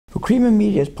Creamer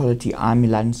Media's Polity, I'm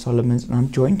Milan Solomons, and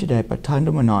I'm joined today by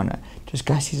Thando Manana to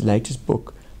discuss his latest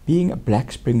book, Being a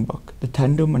Black Springbok, the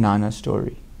Thando Manana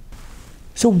story.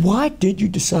 So why did you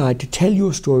decide to tell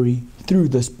your story through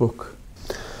this book?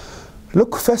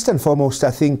 Look, first and foremost,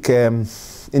 I think in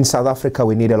South Africa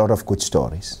we need a lot of good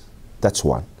stories. That's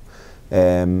one.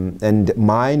 And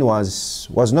mine was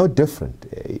no different,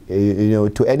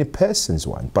 to any person's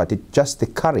one, but it just the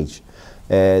courage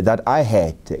that I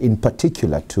had in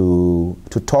particular to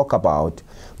talk about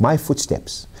my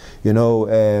footsteps.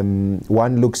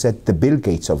 One looks at the Bill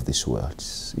Gates of this world.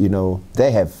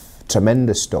 They have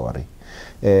tremendous story.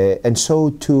 And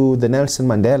so to the Nelson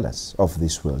Mandelas of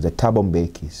this world, the Thabo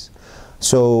Mbekis.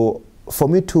 So for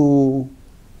me to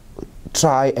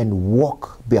try and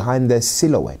walk behind their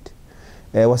silhouette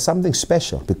was something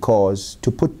special, because to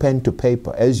put pen to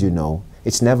paper, as you know,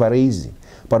 it's never easy.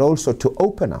 But also to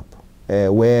open up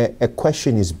where a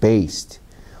question is based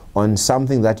on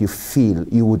something that you feel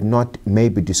you would not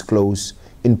maybe disclose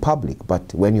in public.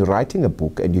 But when you're writing a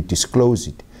book and you disclose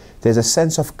it, there's a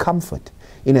sense of comfort,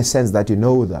 in a sense that you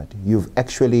know that you've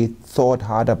actually thought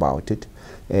hard about it.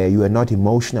 You are not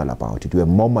emotional about it. You are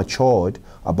more matured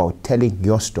about telling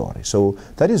your story. So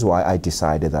that is why I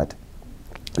decided that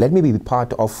let me be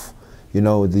part of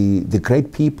the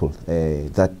great people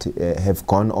that have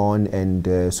gone on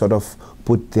and sort of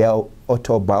put their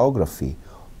autobiography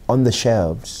on the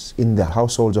shelves in the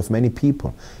households of many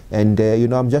people. And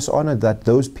I'm just honored that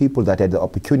those people that had the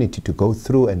opportunity to go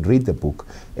through and read the book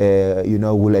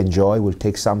will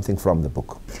take something from the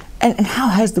book. And how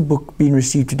has the book been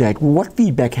received to date? What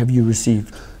feedback have you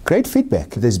received? Great feedback.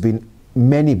 There's been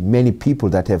many people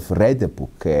that have read the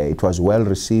book. It was well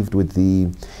received with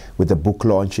the book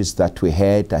launches that we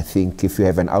had. I think if you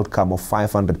have an outcome of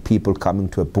 500 people coming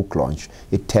to a book launch,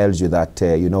 it tells you that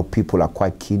people are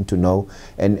quite keen to know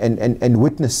and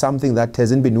witness something that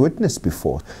hasn't been witnessed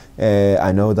before.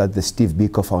 I know that the Steve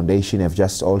Biko Foundation have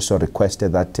just also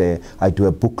requested that I do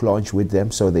a book launch with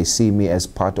them, so they see me as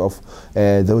part of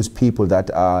those people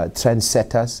that are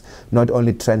trendsetters, not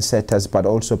only trendsetters but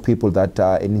also people that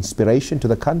are an inspiration to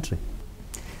the country.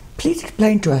 Please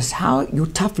explain to us how your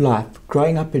tough life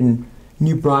growing up in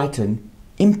New Brighton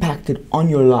impacted on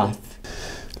your life.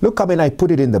 Look, I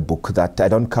put it in the book that I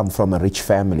don't come from a rich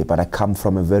family, but I come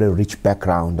from a very rich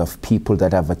background of people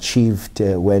that have achieved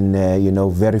when,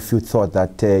 very few thought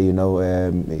that,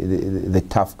 the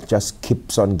tough just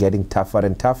keeps on getting tougher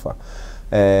and tougher.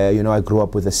 I grew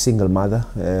up with a single mother,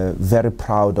 very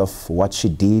proud of what she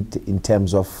did in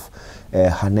terms of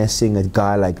harnessing a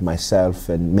guy like myself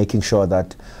and making sure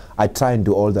that I try and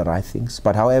do all the right things.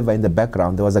 But however, in the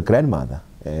background, there was a grandmother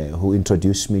who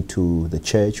introduced me to the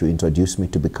church, who introduced me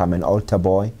to become an altar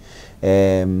boy.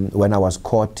 When I was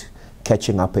caught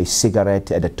catching up a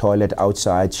cigarette at a toilet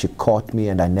outside, she caught me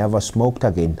and I never smoked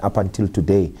again up until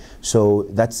today. So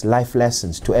that's life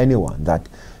lessons to anyone, that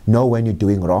know when you're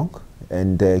doing wrong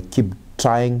and keep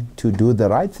trying to do the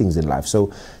right things in life.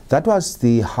 So that was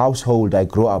the household I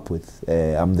grew up with.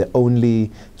 I'm the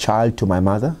only child to my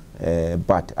mother.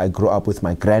 But I grew up with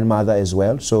my grandmother as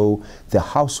well. So the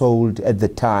household at the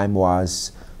time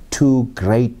was two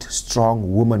great,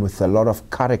 strong women with a lot of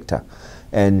character.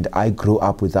 And I grew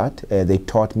up with that. They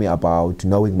taught me about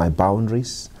knowing my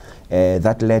boundaries.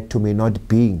 That led to me not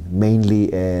being mainly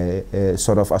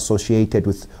sort of associated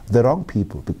with the wrong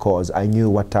people, because I knew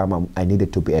what time I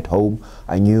needed to be at home.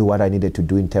 I knew what I needed to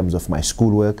do in terms of my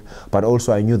schoolwork, but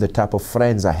also I knew the type of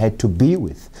friends I had to be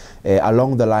with.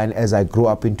 Along the line, as I grew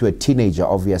up into a teenager,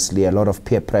 obviously a lot of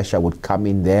peer pressure would come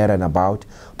in there and about,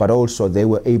 but also they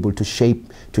were able to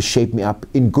shape me up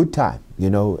in good time.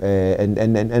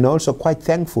 And also quite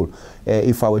thankful,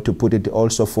 if I were to put it,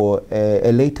 also for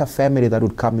a later family that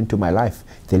would come into my life,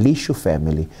 the Lishu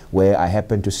family, where I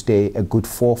happened to stay a good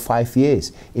 4 or 5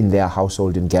 years in their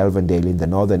household in Galvandale, in the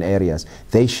northern areas.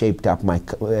 They shaped up my,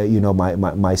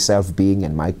 my self-being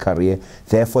and my career.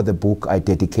 Therefore, the book I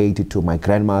dedicated to my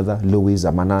grandmother,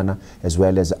 Louisa Manana, as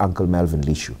well as Uncle Melvin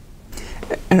Lishu.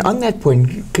 And on that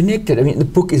point, connected, the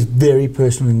book is very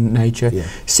personal in nature. Yeah.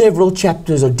 Several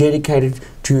chapters are dedicated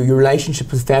to your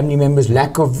relationship with family members,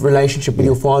 lack of relationship with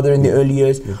your father in the early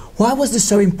years. Yeah. Why was this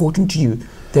so important to you,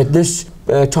 that this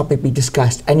topic be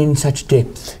discussed and in such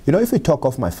depth? If we talk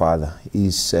of my father,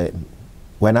 is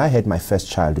when I had my first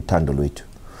child, Thando,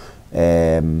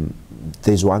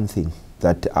 there's one thing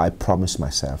that I promised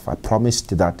myself. I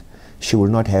promised that she will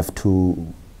not have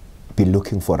to be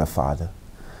looking for a father.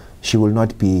 She will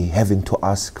not be having to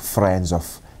ask friends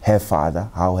of her father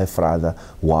how her father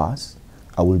was.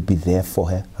 I will be there for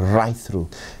her right through.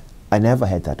 I never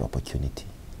had that opportunity.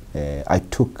 I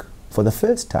took, for the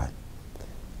first time,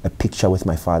 a picture with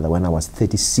my father when I was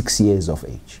 36 years of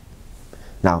age.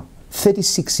 Now,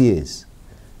 36 years,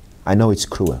 I know it's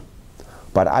cruel,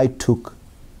 but I took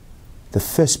the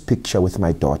first picture with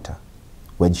my daughter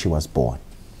when she was born.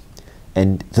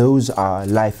 And those are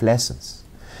life lessons.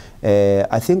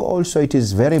 I think also it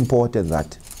is very important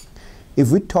that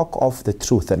if we talk of the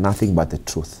truth and nothing but the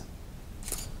truth,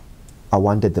 I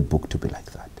wanted the book to be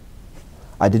like that.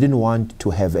 I didn't want to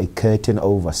have a curtain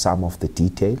over some of the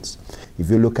details.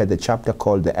 If you look at the chapter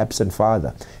called The Absent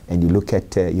Father, and you look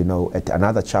at, at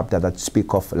another chapter that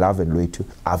speak of love and loyalty,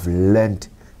 I've learned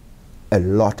a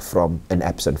lot from an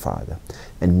absent father.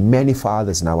 And many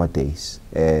fathers nowadays,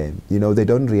 they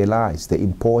don't realize the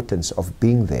importance of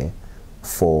being there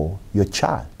for your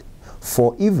child,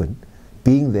 for even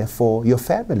being there for your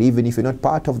family, even if you're not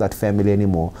part of that family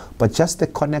anymore, but just the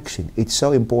connection, it's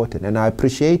so important. And I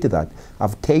appreciate that.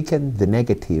 I've taken the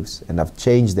negatives and I've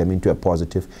changed them into a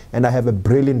positive, and I have a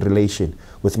brilliant relation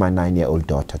with my 9-year-old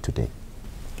daughter today.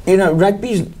 You know,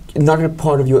 rugby is not a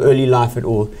part of your early life at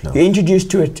all. No. You're introduced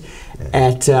to it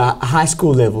at high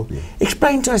school level. Yeah.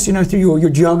 Explain to us, through your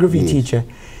geography teacher,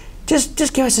 just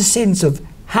give us a sense of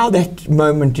how that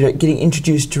moment, getting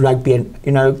introduced to rugby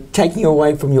and, taking you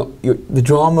away from the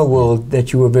drama world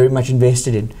that you were very much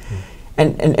invested in,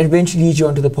 and eventually leads you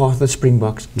onto the path of the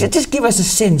Springboks. Just give us a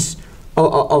sense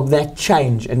of that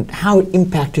change and how it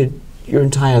impacted your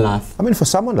entire life. I mean, for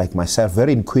someone like myself,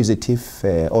 very inquisitive,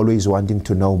 always wanting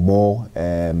to know more,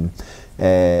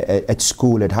 at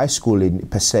school, at high school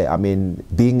per se, I mean,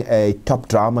 being a top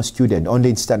drama student,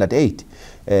 only in standard 8,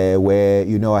 where,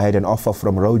 I had an offer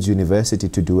from Rhodes University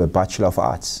to do a Bachelor of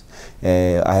Arts.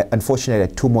 I unfortunately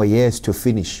had 2 more years to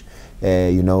finish,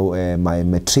 my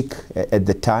matric at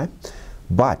the time.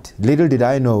 But little did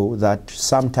I know that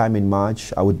sometime in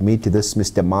March, I would meet this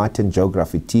Mr. Martin,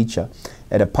 geography teacher,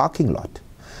 at a parking lot.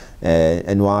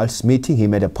 And whilst meeting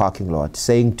him at a parking lot,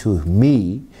 saying to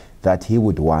me that he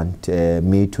would want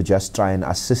me to just try and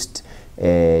assist.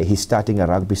 He's starting a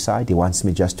rugby side. He wants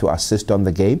me just to assist on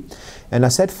the game. And I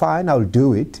said, fine, I'll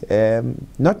do it.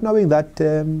 Not knowing that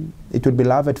it would be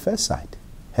love at first sight,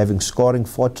 scoring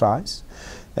 4 tries.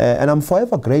 And I'm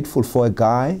forever grateful for a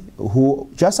guy who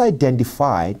just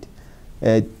identified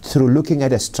through looking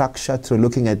at a structure, through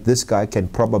looking at this guy can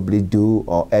probably do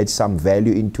or add some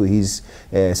value into his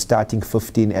starting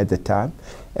 15 at the time.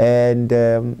 And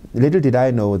little did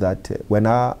I know that when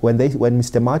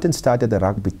Mr. Martin started the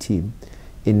rugby team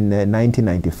in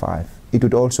 1995, it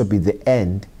would also be the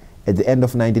end, at the end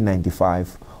of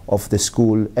 1995, of the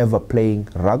school ever playing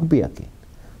rugby again.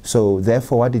 So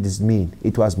therefore, what did this mean?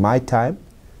 It was my time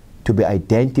to be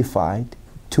identified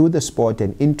to the sport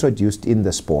and introduced in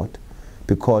the sport,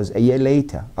 because a year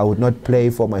later, I would not play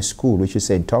for my school, which is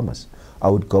St. Thomas. I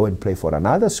would go and play for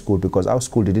another school, because our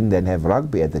school didn't then have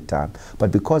rugby at the time.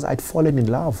 But because I'd fallen in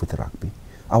love with rugby,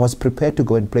 I was prepared to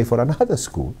go and play for another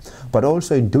school. But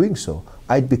also in doing so,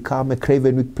 I'd become a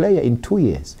Craven player in 2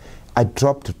 years. I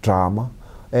dropped drama.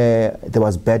 There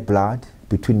was bad blood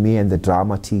between me and the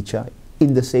drama teacher.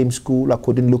 In the same school,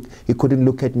 he couldn't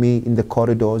look at me in the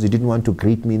corridors. He didn't want to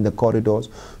greet me in the corridors.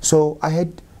 So I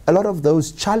had a lot of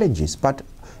those challenges. But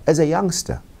as a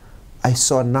youngster, I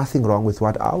saw nothing wrong with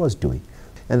what I was doing.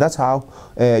 And that's how,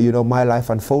 my life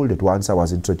unfolded once I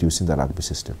was introduced in the rugby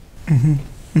system.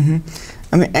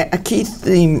 I mean, a key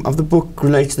theme of the book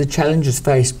relates to the challenges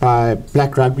faced by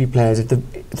black rugby players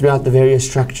throughout the various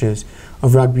structures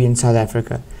of rugby in South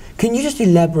Africa. Can you just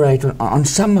elaborate on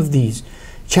some of these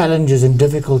challenges and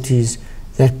difficulties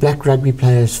that black rugby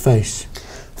players face?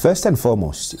 First and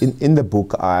foremost, in the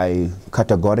book, I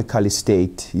categorically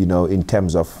state, in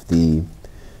terms of the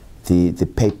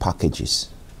pay packages.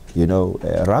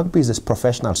 Rugby is a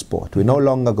professional sport. We're no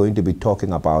longer going to be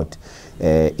talking about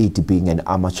it being an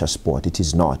amateur sport. It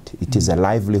is not. It is a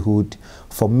livelihood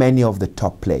for many of the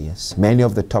top players. Many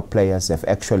of the top players have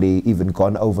actually even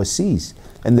gone overseas.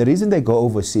 And the reason they go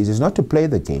overseas is not to play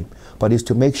the game, but is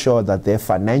to make sure that their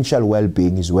financial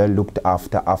well-being is well looked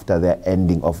after their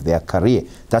ending of their career.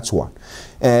 That's one.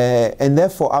 And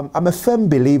therefore, I'm a firm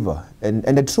believer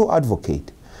and a true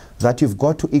advocate that you've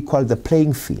got to equal the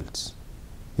playing fields.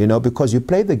 Because you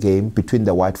play the game between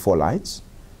the white 4 lines.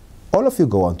 All of you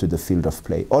go onto the field of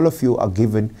play. All of you are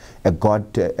given a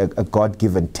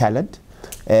God-given talent.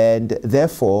 And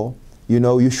therefore,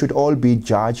 you should all be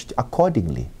judged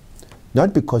accordingly.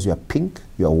 Not because you're pink,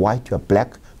 you're white, you're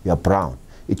black, you're brown.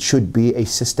 It should be a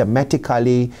system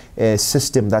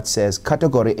that says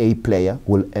category A player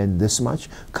will earn this much,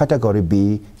 category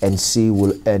B and C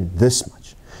will earn this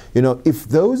much. If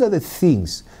those are the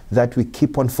things that we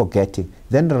keep on forgetting,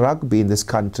 then rugby in this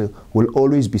country will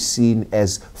always be seen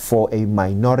as for a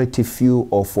minority few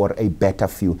or for a better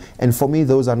few. And for me,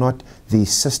 those are not the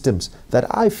systems that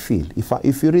I feel,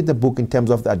 if you read the book in terms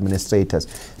of the administrators,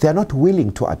 they are not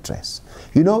willing to address.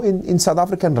 You know, in South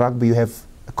African rugby, you have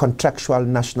contractual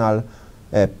national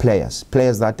players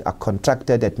that are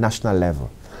contracted at national level.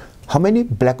 How many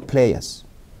black players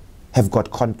have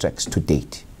got contracts to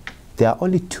date? There are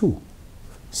only 2.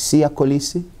 Siya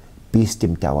Kolisi, Beast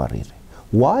Mtawarire.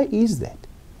 Why is that?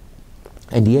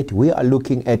 And yet we are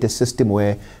looking at a system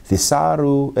where the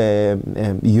SARU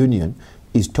union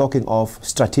is talking of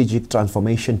strategic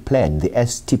transformation plan, the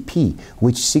STP,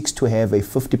 which seeks to have a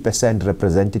 50%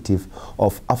 representative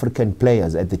of African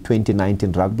players at the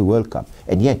 2019 Rugby World Cup.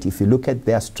 And yet, if you look at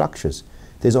their structures,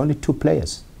 there's only 2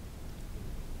 players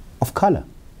of color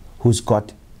who's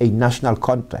got a national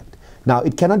contract. Now,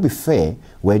 it cannot be fair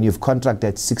when you've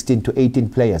contracted 16 to 18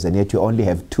 players and yet you only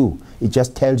have 2. It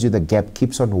just tells you the gap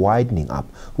keeps on widening up.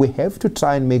 We have to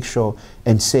try and make sure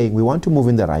and saying we want to move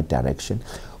in the right direction.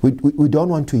 We don't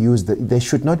want to use they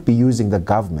should not be using the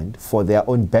government for their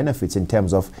own benefits in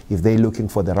terms of if they're looking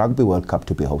for the Rugby World Cup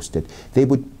to be hosted.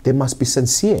 They must be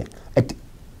sincere at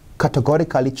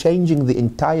categorically changing the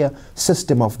entire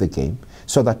system of the game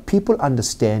so that people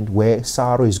understand where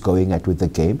SARU is going at with the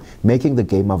game, making the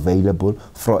game available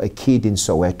for a kid in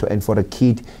Soweto and for a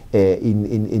kid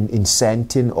in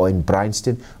Sandton or in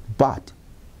Brighton. But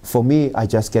for me, I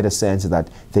just get a sense that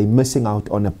they're missing out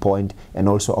on a point and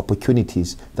also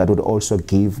opportunities that would also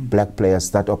give black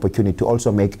players that opportunity to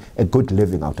also make a good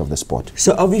living out of the sport.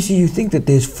 So obviously you think that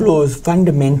there's flaws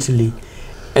fundamentally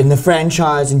in the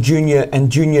franchise and junior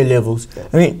levels.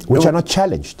 I mean, which are not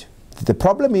challenged. The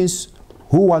problem is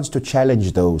who wants to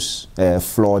challenge those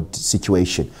flawed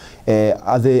situations?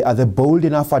 Are there bold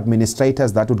enough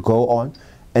administrators that would go on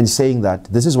and saying that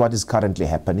this is what is currently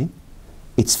happening?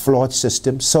 It's flawed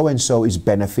system, so-and-so is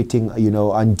benefiting, you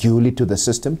know, unduly to the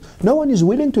system. No one is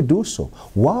willing to do so.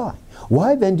 Why?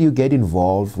 Why then do you get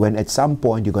involved when at some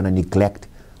point you're going to neglect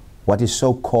what is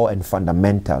so core and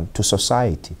fundamental to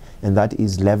society, and that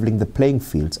is leveling the playing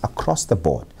fields across the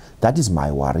board? That is my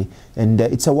worry. And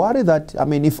it's a worry that, I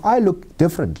mean, if I look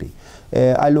differently,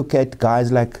 I look at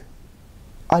guys like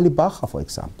Ali Bacha, for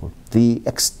example, the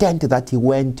extent that he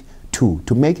went to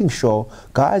making sure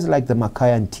guys like the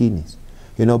Makai Antinis,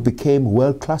 you know, became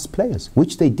world-class players,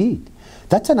 which they did.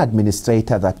 That's an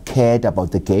administrator that cared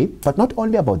about the game, but not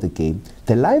only about the game,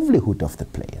 the livelihood of the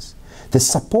players, the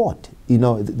support, you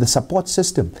know, the support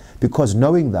system, because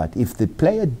knowing that if the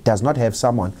player does not have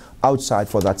someone outside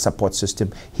for that support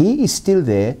system, he is still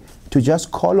there to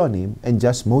just call on him and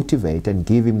just motivate and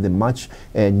give him the much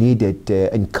needed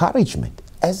encouragement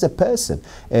as a person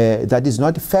that is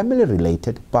not family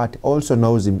related but also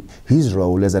knows his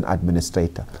role as an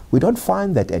administrator. We don't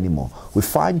find that anymore. We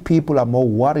find people are more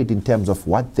worried in terms of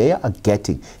what they are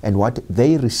getting and what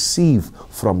they receive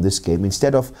from this game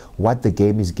instead of what the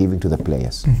game is giving to the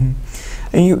players. Mm-hmm.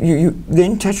 And you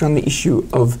then touch on the issue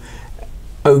of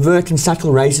overt and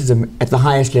subtle racism at the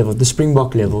highest level, the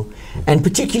Springbok level, and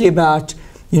particularly about,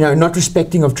 you know, not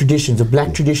respecting of traditions, of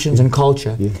black traditions and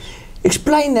culture.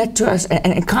 Explain that to us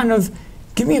and kind of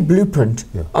give me a blueprint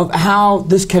of how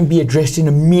this can be addressed in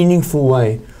a meaningful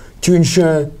way to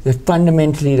ensure that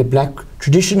fundamentally the black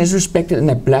tradition is respected and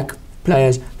that black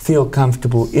players feel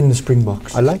comfortable in the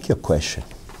Springboks. I like your question.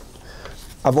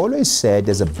 I've always said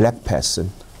as a black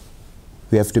person,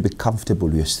 you have to be comfortable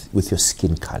with your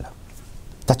skin color.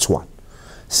 That's one.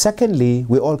 Secondly,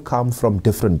 we all come from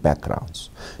different backgrounds.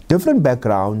 Different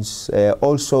backgrounds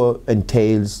also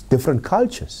entails different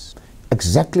cultures.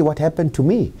 Exactly what happened to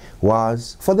me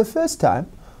was, for the first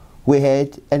time, we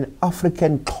had an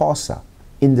African Xhosa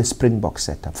in the Springbok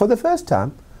setup. For the first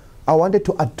time, I wanted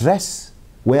to address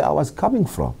where I was coming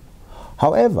from.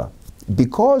 However,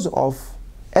 because of,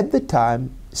 at the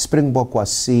time, Springbok was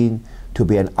seen to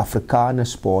be an Afrikaner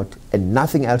sport and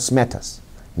nothing else matters.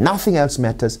 Nothing else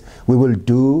matters. We will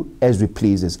do as we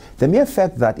please. The mere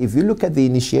fact that if you look at the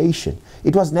initiation,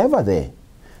 it was never there.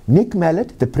 Nick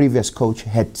Mallet, the previous coach,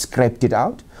 had scraped it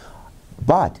out,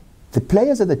 but the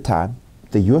players at the time,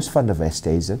 the Joos van der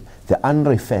Westhuizen, the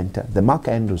Andre Venter, the Mark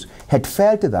Andrews, had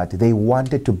felt that they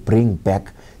wanted to bring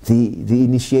back the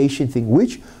initiation thing,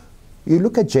 which you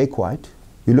look at Jake White,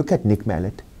 you look at Nick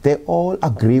Mallet, they all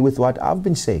agree with what I've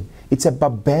been saying. It's a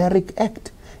barbaric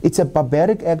act. It's a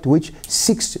barbaric act which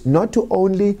seeks not to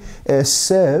only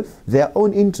serve their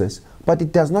own interests, but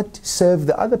it does not serve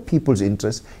the other people's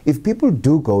interests. If people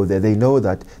do go there, they know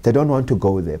that they don't want to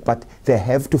go there, but they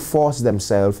have to force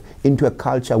themselves into a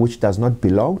culture which does not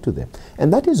belong to them.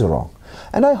 And that is wrong.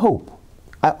 And I hope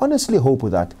I honestly hope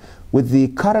that with the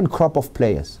current crop of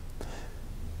players,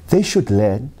 they should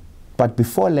learn, but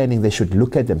before learning, they should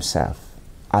look at themselves.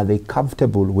 Are they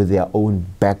comfortable with their own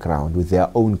background, with their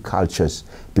own cultures,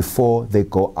 before they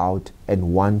go out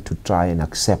and want to try and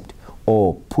accept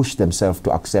or push themselves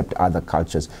to accept other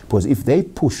cultures? Because if they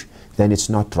push, then it's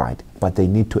not right. But they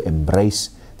need to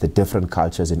embrace the different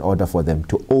cultures in order for them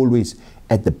to always,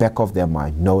 at the back of their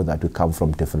mind, know that we come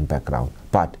from different backgrounds,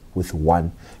 but with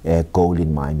one goal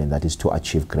in mind, and that is to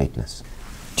achieve greatness.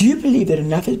 Do you believe that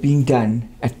enough is being done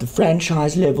at the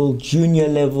franchise level, junior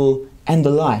level, and the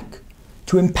like,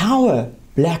 to empower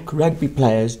black rugby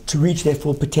players to reach their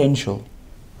full potential?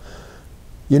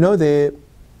 You know,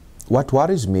 what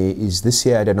worries me is this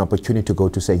year I had an opportunity to go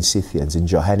to St. Cynthians in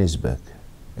Johannesburg,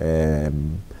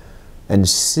 and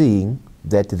seeing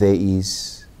that there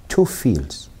is 2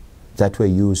 fields that were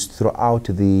used throughout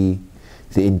the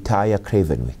entire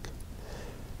Craven week.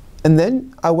 And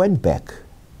then I went back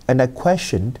and I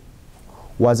questioned,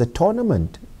 was a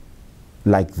tournament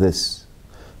like this,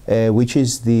 which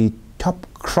is the top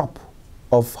crop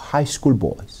of high school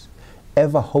boys,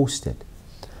 ever hosted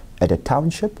at a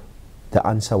township? The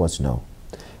answer was no.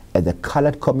 At the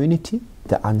colored community?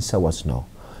 The answer was no.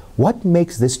 What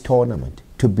makes this tournament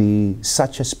to be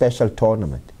such a special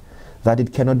tournament that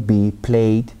it cannot be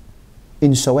played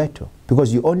in Soweto?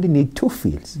 Because you only need 2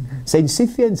 fields. St.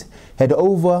 Cynthians had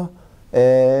over,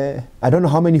 I don't know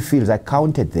how many fields, I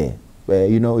counted there.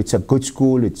 You know, it's a good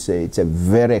school, it's a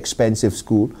very expensive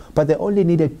school, but they only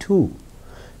needed 2.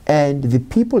 And the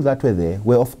people that were there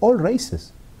were of all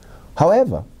races.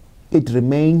 However, it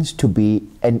remains to be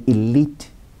an elite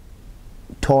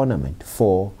tournament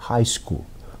for high school,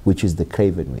 which is the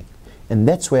Craven week. And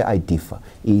that's where I differ,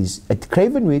 is at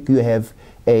Craven week you have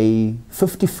a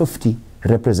 50-50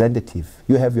 representative.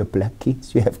 You have your black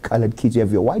kids, you have colored kids, you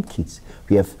have your white kids.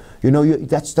 You have, you know,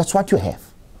 that's what you have.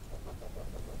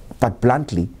 But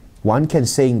bluntly, one can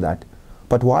say that,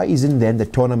 but why isn't then the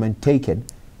tournament taken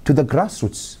to the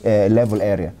grassroots level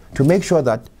area to make sure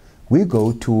that we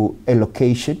go to a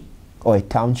location or a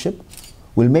township,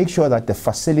 we'll make sure that the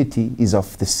facility is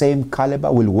of the same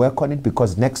caliber, we'll work on it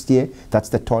because next year that's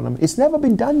the tournament. It's never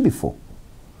been done before.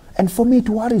 And for me, it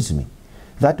worries me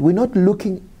that we're not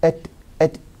looking at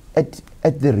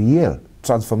the real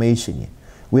transformation here.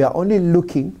 We are only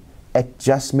looking at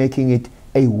just making it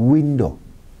a window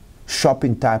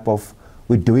shopping type of,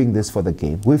 we're doing this for the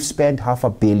game. We've spent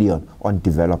 $500 million on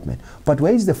development. But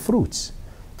where's the fruits?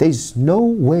 There's no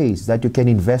ways that you can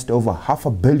invest over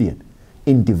 $500 million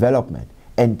in development,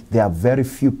 and there are very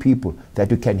few people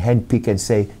that you can handpick and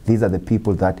say, these are the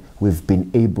people that we've been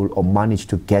able or managed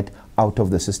to get out of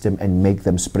the system and make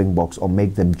them Springboks or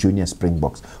make them junior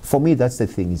Springboks. For me, that's the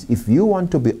thing, is if you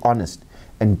want to be honest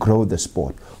and grow the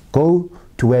sport, go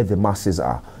to where the masses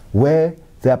are, where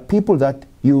there are people that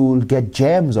you will get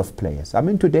gems of players. I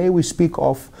mean, today we speak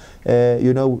of,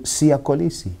 you know, Siya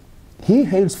Kolisi. He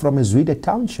hails from a Zwide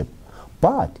township,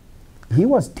 but he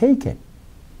was taken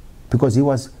because he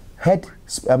was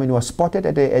was spotted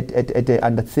at a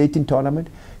under 13 tournament.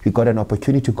 He got an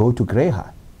opportunity to go to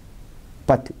Greyhound.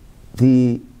 But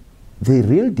the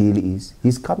real deal is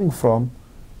he's coming from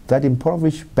that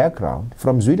impoverished background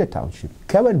from Zwide township.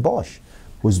 Kevin Bosch,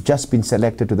 who's just been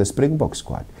selected to the Springbok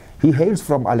squad. He hails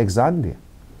from Alexandria,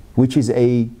 which is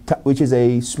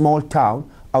a small town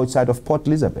outside of Port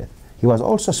Elizabeth. He was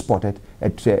also spotted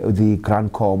at the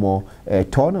Grand Como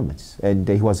tournaments, and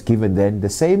he was given then the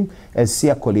same as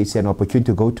Siya Kolisi an opportunity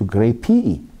to go to Grey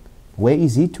PE. Where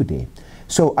is he today?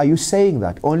 So are you saying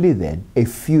that only then a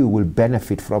few will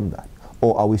benefit from that?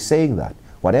 Or are we saying that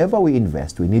whatever we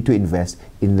invest, we need to invest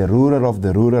in the rural of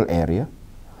the rural area?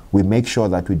 We make sure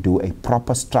that we do a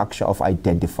proper structure of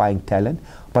identifying talent,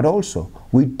 but also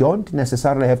we don't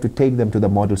necessarily have to take them to the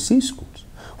Model C schools.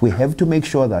 We have to make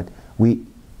sure that we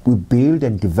build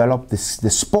and develop the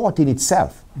sport in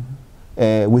itself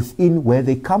within where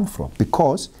they come from,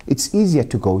 because it's easier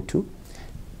to go to.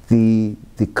 The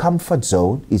comfort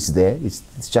zone is there,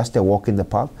 it's just a walk in the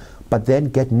park, but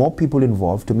then get more people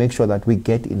involved to make sure that we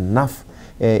get enough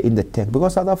in the tank,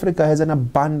 because South Africa has an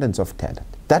abundance of talent.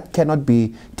 That cannot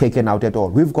be taken out at all.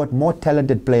 We've got more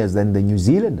talented players than the New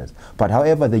Zealanders, but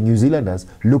however, the New Zealanders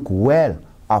look well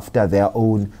after their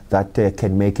own that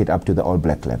can make it up to the All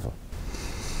Black level.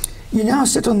 You now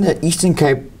sit on the Eastern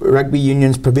Cape Rugby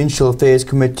Union's Provincial Affairs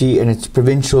Committee and its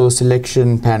Provincial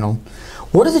Selection Panel.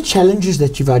 What are the challenges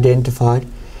that you've identified,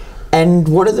 and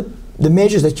what are the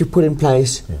measures that you put in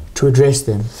place to address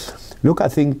them? Look, I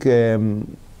think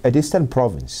at Eastern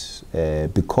Province,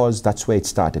 because that's where it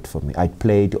started for me. I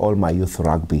played all my youth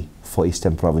rugby for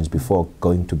Eastern Province before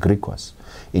going to Griquas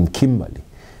in Kimberley.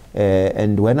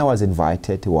 And when I was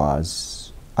invited,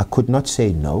 I could not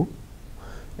say no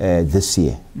this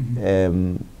year.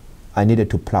 I needed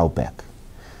to plow back.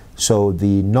 So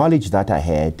the knowledge that I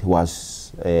had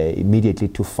was immediately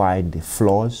to find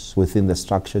flaws within the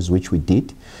structures, which we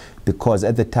did, because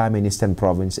at the time in Eastern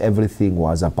Province, everything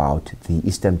was about the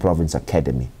Eastern Province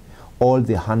Academy. All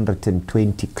the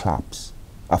 120 clubs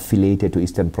affiliated to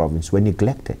Eastern Province were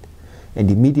neglected. And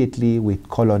immediately we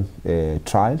call on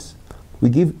trials. We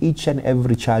give each and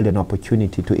every child an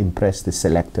opportunity to impress the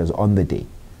selectors on the day.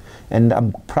 And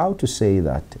I'm proud to say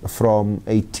that from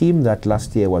a team that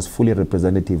last year was fully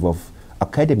representative of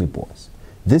academy boys,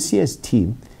 this year's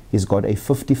team has got a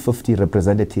 50-50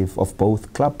 representative of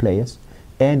both club players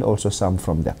and also some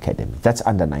from the academy. That's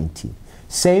under 19.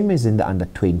 Same as in the under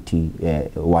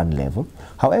 21 level.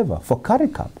 However, for Currie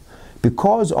Cup,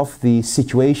 because of the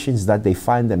situations that they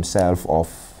find themselves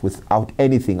off without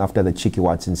anything after the Chicky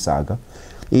Watson saga,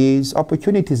 is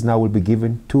opportunities now will be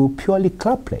given to purely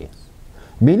club players.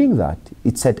 Meaning that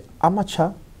it's at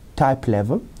amateur type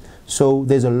level. So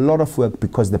there's a lot of work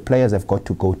because the players have got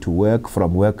to go to work.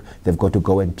 From work, they've got to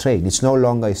go and train. It's no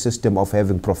longer a system of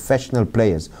having professional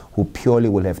players who purely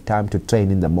will have time to train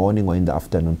in the morning or in the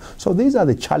afternoon. So these are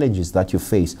the challenges that you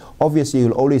face. Obviously,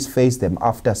 you'll always face them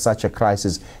after such a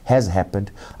crisis has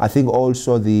happened. I think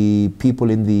also the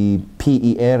people in the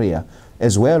PE area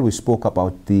as well, we spoke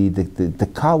about the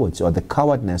cowards or the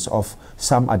cowardness of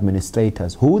some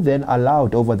administrators who then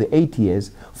allowed over the 8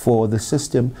 years for the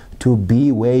system to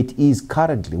be where it is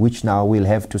currently, which now we'll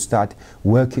have to start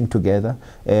working together,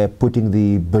 putting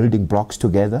the building blocks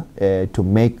together to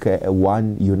make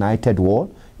one united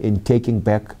wall in taking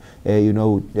back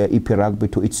EP Rugby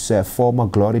to its former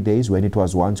glory days when it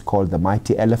was once called the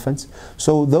Mighty Elephants.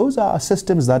 So those are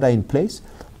systems that are in place.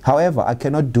 However, I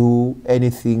cannot do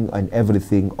anything and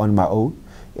everything on my own.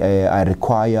 I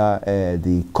require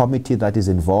the committee that is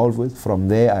involved with. From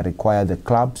there, I require the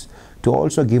clubs to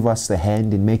also give us a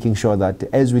hand in making sure that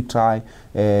as we try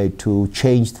to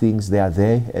change things, they are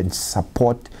there and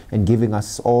support and giving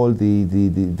us all the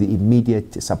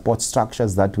immediate support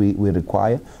structures that we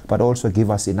require, but also give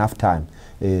us enough time,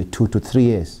 2 to 3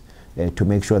 years, to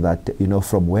make sure that,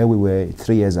 from where we were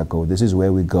 3 years ago, this is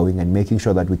where we're going, and making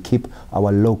sure that we keep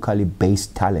our locally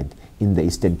based talent in the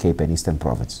Eastern Cape and Eastern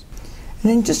Province. And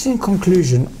then just in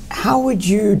conclusion, how would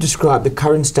you describe the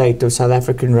current state of South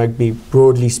African rugby,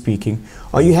 broadly speaking?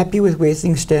 Are you happy with where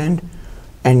things stand?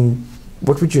 And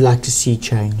what would you like to see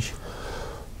change?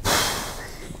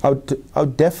 I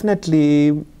would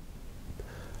definitely,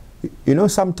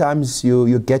 sometimes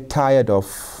you get tired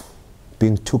of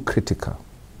being too critical.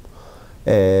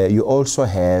 You also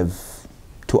have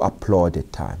to applaud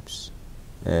at times,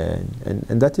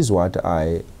 and that is what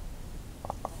I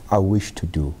wish to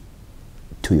do.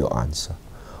 To your answer,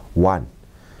 one,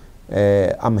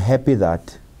 I'm happy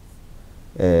that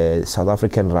South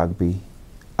African rugby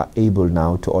are able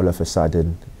now to all of a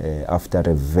sudden, after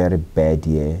a very bad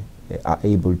year, are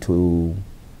able to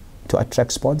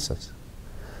attract sponsors.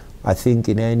 I think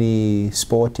in any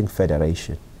sporting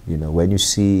federation, when you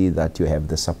see that you have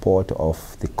the support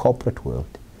of the corporate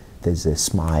world, there's a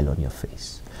smile on your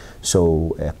face.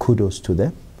 So kudos to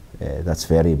them. That's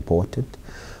very important.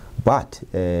 But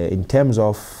in terms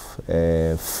of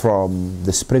from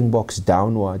the Springboks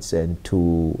downwards and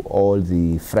to all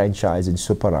the franchise in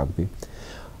Super Rugby,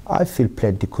 I feel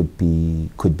plenty could be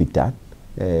done.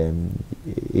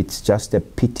 It's just a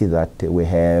pity that we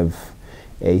have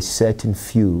a certain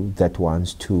few that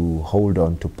wants to hold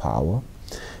on to power.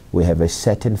 We have a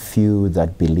certain few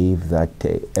that believe that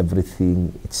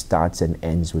everything, it starts and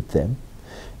ends with them.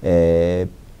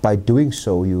 By doing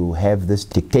so, you have this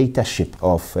dictatorship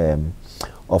of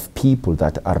people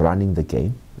that are running the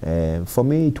game. For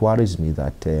me, it worries me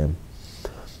that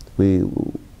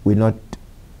we're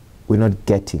not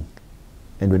getting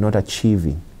and we're not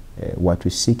achieving what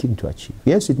we're seeking to achieve.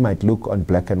 Yes, it might look on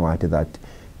black and white that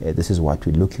this is what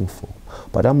we're looking for,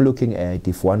 but I'm looking at,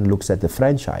 if one looks at the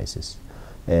franchises,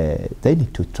 they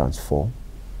need to transform.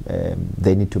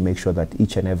 They need to make sure that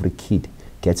each and every kid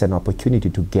gets an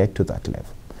opportunity to get to that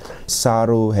level.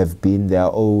 SARO have been their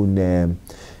own,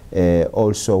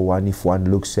 also if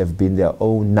one looks, have been their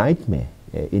own nightmare,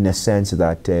 in a sense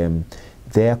that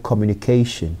their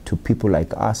communication to people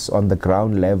like us on the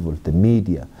ground level, the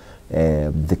media,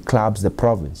 the clubs, the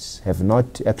province, have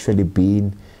not actually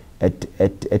been at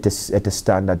a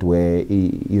standard where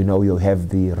you have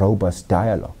the robust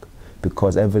dialogue,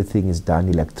 because everything is done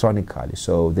electronically.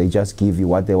 So they just give you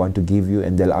what they want to give you,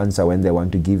 and they'll answer when they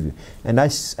want to give you. And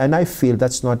I feel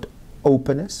that's not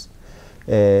openness.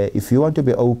 If you want to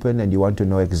be open and you want to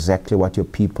know exactly what your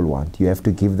people want, you have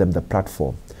to give them the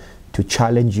platform to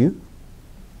challenge you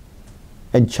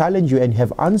and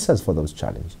have answers for those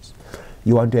challenges.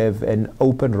 You want to have an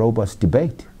open, robust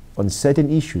debate on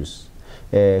certain issues.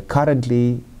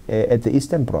 Currently, at the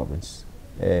Eastern Province,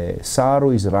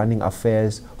 SARU is running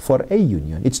affairs for a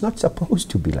union. It's not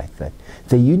supposed to be like that.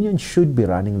 The union should be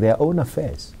running their own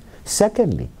affairs.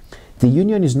 Secondly, the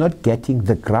union is not getting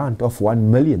the grant of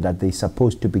 1 million that they're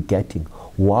supposed to be getting.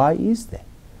 Why is that?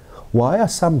 Why are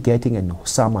some getting and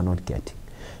some are not getting?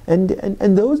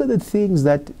 And those are the things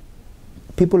that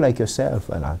people like yourself,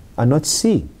 Alan, are not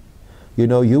seeing. You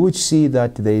know, you would see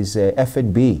that there's a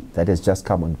F&B that has just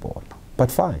come on board. But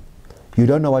fine. You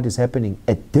don't know what is happening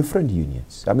at different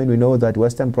unions. I mean, we know that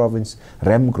Western Province,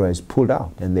 Remgro has pulled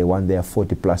out and they want their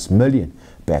 40+ million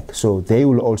back. So they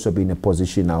will also be in a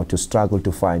position now to struggle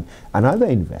to find another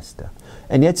investor.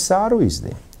 And yet SARU is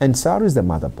there. And SARU is the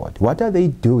motherboard. What are they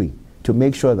doing to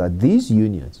make sure that these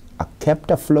unions are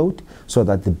kept afloat so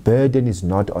that the burden is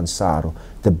not on SARU?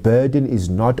 The burden is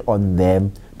not on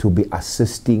them to be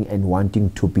assisting and wanting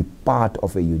to be part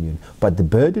of a union. But the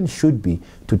burden should be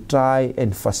to try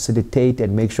and facilitate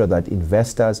and make sure that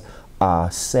investors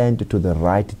are sent to the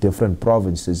right different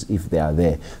provinces if they are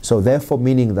there. So therefore,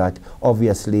 meaning that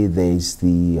obviously there is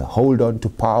the hold on to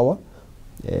power,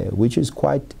 which is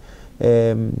quite,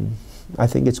 I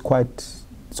think it's quite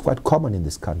common in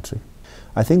this country.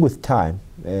 I think with time,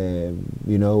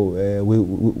 you know, we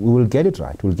will get it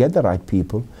right. We'll get the right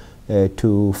people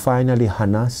to finally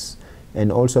harness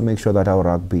and also make sure that our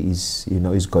rugby is, you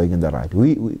know, is going in the right.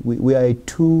 We are a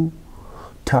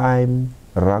 2-time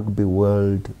Rugby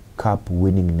World Cup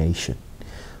winning nation.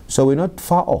 So we're not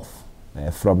far off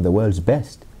from the world's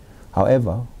best.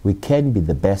 However, we can be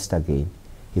the best again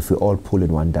if we all pull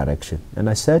in one direction. And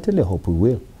I certainly hope we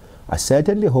will. I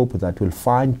certainly hope that we'll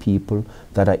find people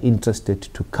that are interested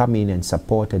to come in and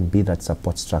support and be that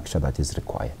support structure that is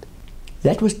required.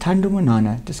 That was Thando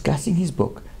Manana discussing his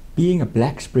book, Being a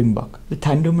Black Springbok, the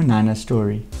Thando Manana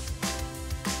story.